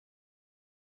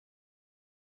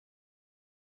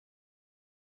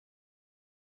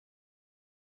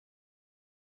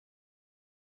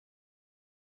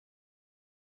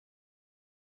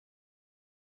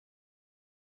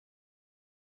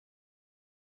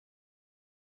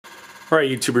Alright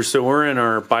YouTubers, so we're in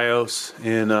our BIOS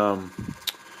and on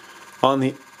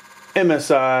the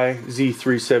MSI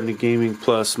Z370 Gaming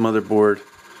Plus Motherboard.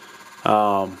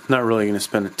 Not really going to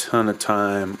spend a ton of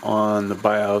time on the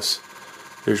BIOS.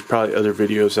 There's probably other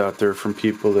videos out there from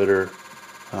people that are,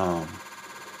 I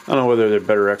don't know whether they're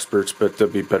better experts, but they'll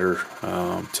be better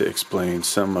to explain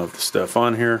some of the stuff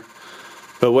on here.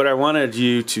 But what I wanted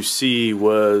you to see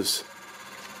was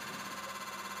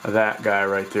that guy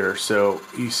right there. So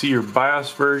you see your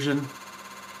BIOS version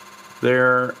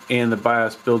there and the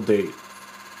BIOS build date,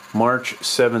 March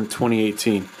 7,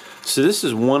 2018. So this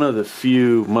is one of the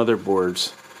few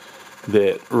motherboards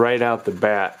that right out the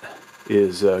bat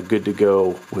is good to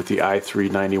go with the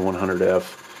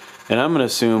I3-9100f. And I'm going to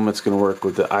assume it's going to work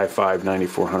with the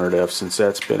I5-9400f since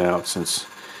that's been out since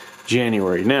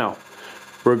January. Now,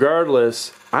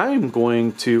 regardless, I'm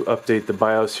going to update the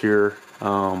BIOS here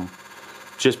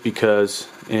just because,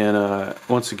 and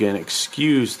once again,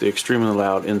 excuse the extremely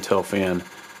loud Intel fan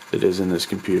that is in this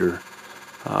computer.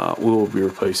 We will be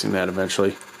replacing that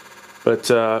eventually. But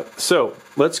so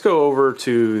let's go over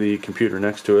to the computer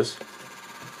next to us.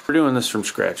 We're doing this from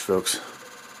scratch, folks.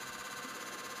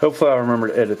 Hopefully I'll remember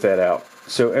to edit that out.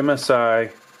 So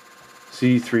MSI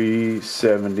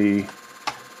Z370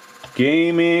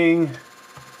 Gaming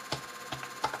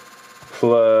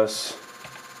Plus,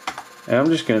 and I'm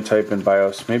just going to type in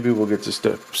BIOS. Maybe we'll get to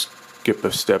skip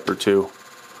a step or two.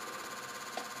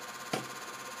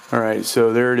 Alright,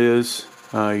 so there it is.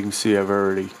 You can see I've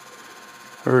already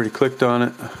clicked on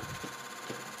it.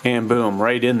 And boom,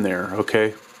 right in there,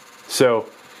 okay? So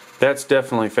that's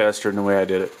definitely faster than the way I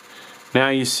did it. Now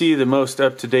you see the most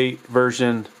up-to-date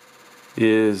version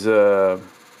is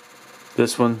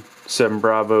this one, 7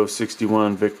 Bravo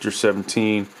 61 Victor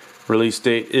 17. Release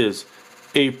date is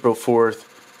April 4th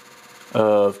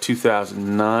of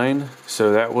 2009,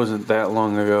 so that wasn't that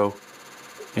long ago.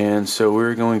 And so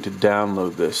we're going to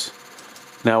download this.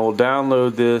 Now we'll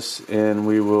download this and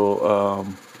we will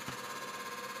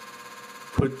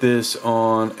put this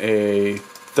on a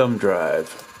thumb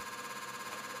drive.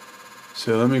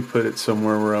 So let me put it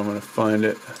somewhere where I'm going to find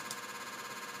it.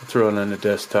 I'll throw it on the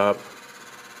desktop.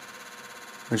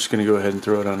 I'm just going to go ahead and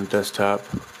throw it on the desktop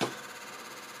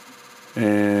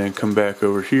and come back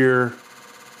over here.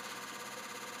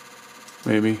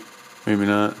 Maybe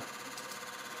not.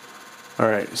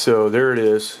 Alright, so there it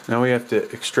is. Now we have to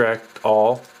extract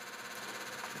all.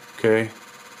 Okay.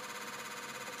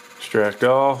 Extract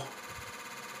all.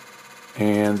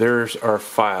 And there's our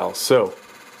file. So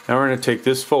now we're going to take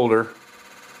this folder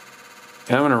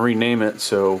and I'm going to rename it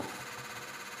so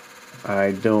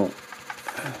I don't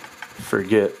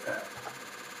forget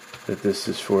that this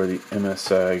is for the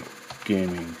MSI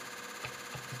Gaming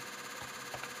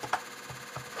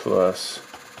Plus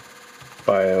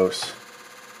BIOS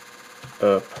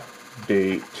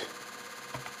update.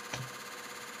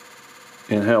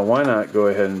 And hell, why not go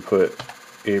ahead and put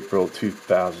April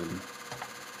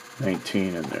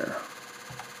 2019 in there.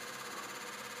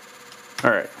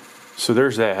 Alright, so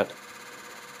there's that.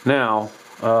 Now,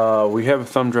 we have a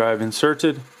thumb drive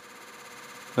inserted.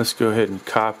 Let's go ahead and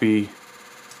copy.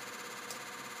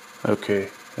 Okay,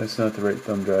 that's not the right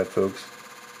thumb drive, folks.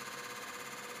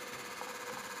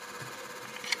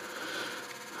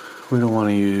 We don't want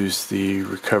to use the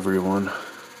recovery one,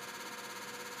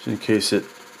 just in case it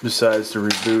decides to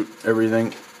reboot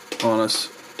everything on us.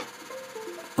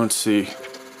 Let's see.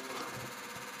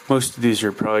 Most of these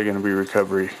are probably going to be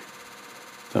recovery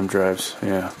thumb drives,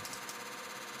 yeah.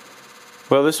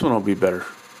 Well, this one will be better.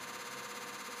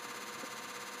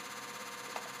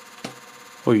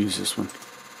 We'll use this one.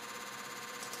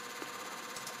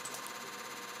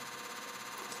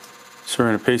 So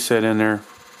we're going to paste that in there.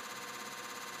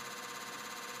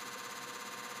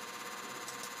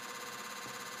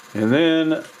 And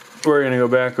then we're going to go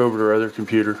back over to our other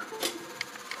computer.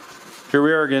 Here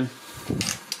we are again.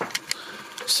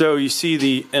 So you see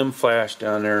the M flash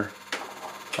down there.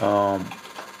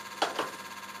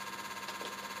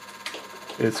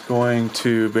 It's going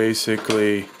to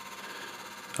basically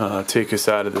take us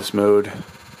out of this mode.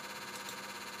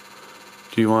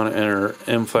 Do you want to enter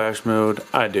M flash mode?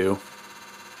 I do.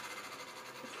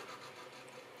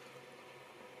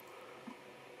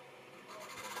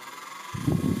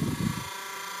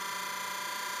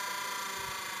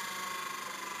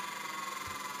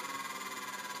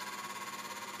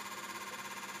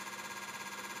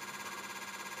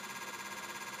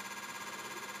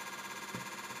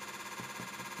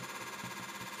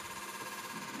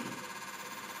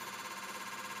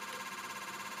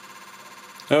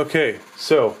 Okay,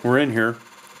 so we're in here,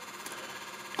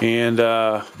 and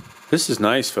this is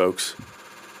nice, folks.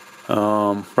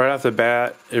 Right off the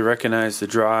bat, it recognized the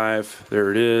drive.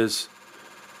 There it is.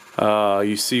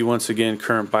 You see once again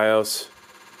current BIOS,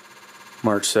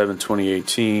 March 7,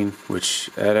 2018, which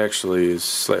that actually is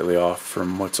slightly off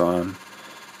from what's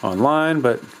online,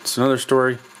 but it's another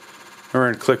story. We're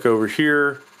going to click over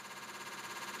here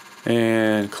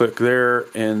and click there,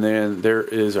 and then there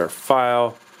is our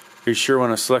file. You sure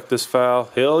want to select this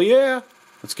file? Hell yeah!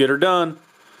 Let's get her done.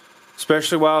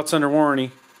 Especially while it's under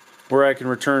warranty, where I can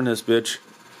return this bitch.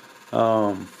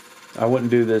 I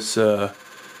wouldn't do this. Not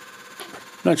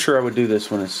sure I would do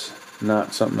this when it's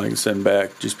not something I can send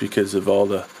back, just because of all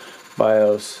the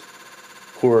BIOS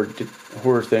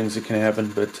horror things that can happen.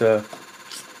 But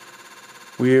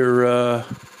we're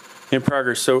in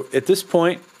progress. So at this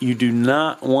point, you do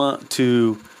not want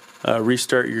to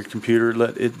restart your computer.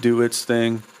 Let it do its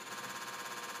thing.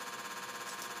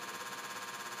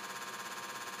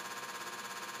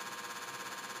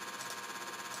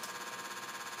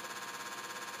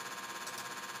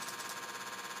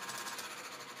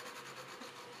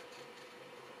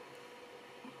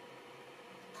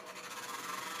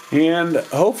 And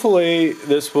hopefully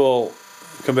this will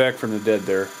come back from the dead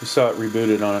there. You saw it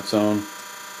rebooted on its own.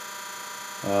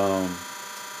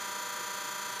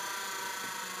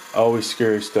 Always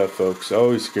scary stuff, folks.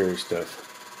 Always scary stuff.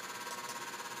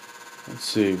 Let's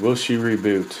see. Will she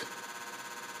reboot?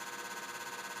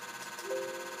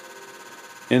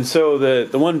 And so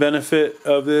the one benefit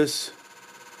of this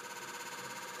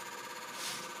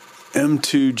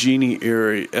M2 Genie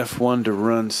Airy F1 to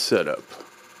run setup.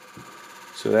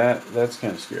 So that's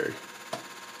kind of scary.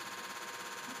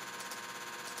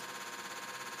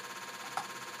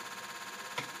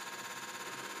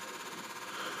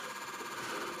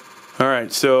 All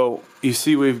right, so you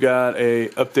see we've got a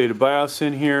updated BIOS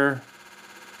in here,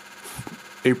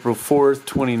 April 4th,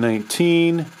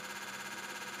 2019,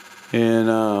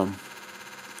 and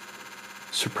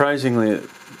surprisingly it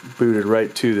booted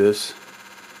right to this.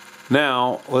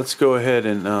 Now let's go ahead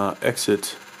and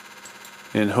exit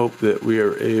and hope that we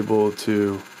are able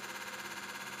to.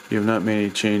 You have not made any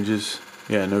changes.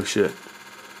 Yeah, no shit.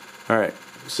 Alright,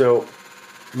 so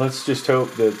let's just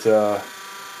hope that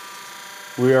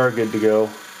we are good to go.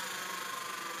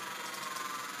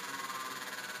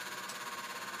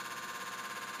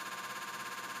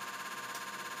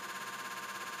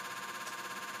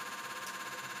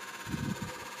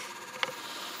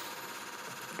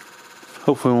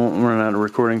 Hopefully we won't run out of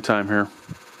recording time here.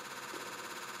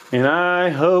 And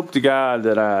I hope to God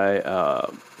that I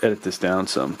edit this down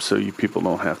some so you people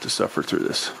don't have to suffer through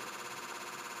this.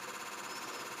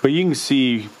 But you can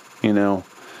see, you know,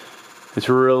 it's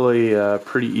really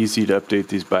pretty easy to update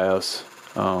these BIOS.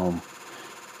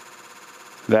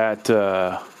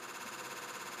 That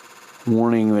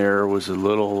warning there was a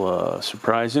little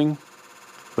surprising,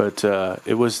 but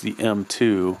it was the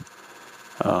M2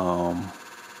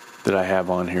 that I have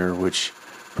on here, which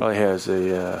probably has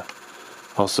a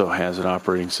also has an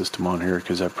operating system on here,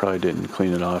 because I probably didn't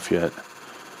clean it off yet.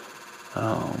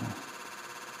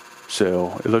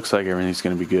 So it looks like everything's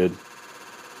going to be good.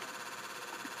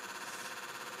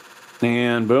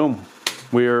 And boom,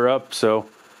 we are up. So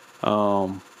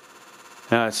now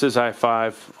it says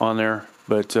i5 on there,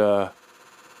 but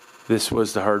this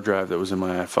was the hard drive that was in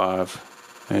my i5,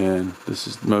 and this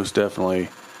is most definitely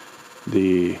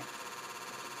the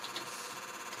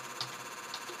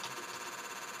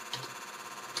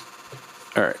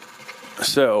Alright,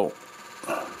 so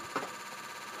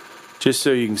just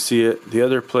so you can see it, the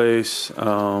other place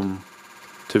to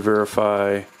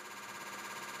verify,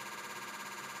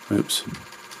 the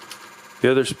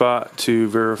other spot to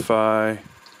verify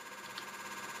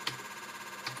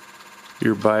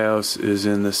your BIOS is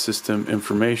in the System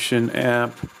Information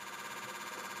app.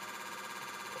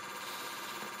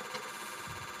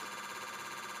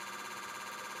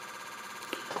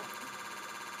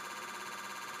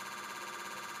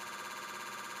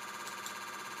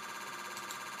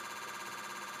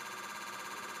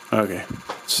 Okay,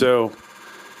 so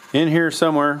in here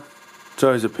somewhere, it's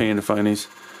always a pain to find these.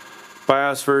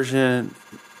 BIOS version,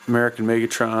 American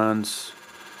Megatrons.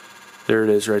 There it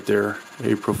is right there,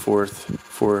 April 4th,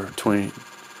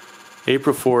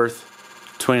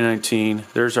 2019.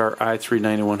 There's our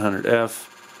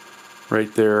I3-9100f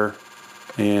right there,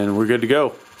 and we're good to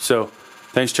go. So,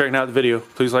 thanks for checking out the video.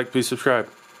 Please like, please subscribe.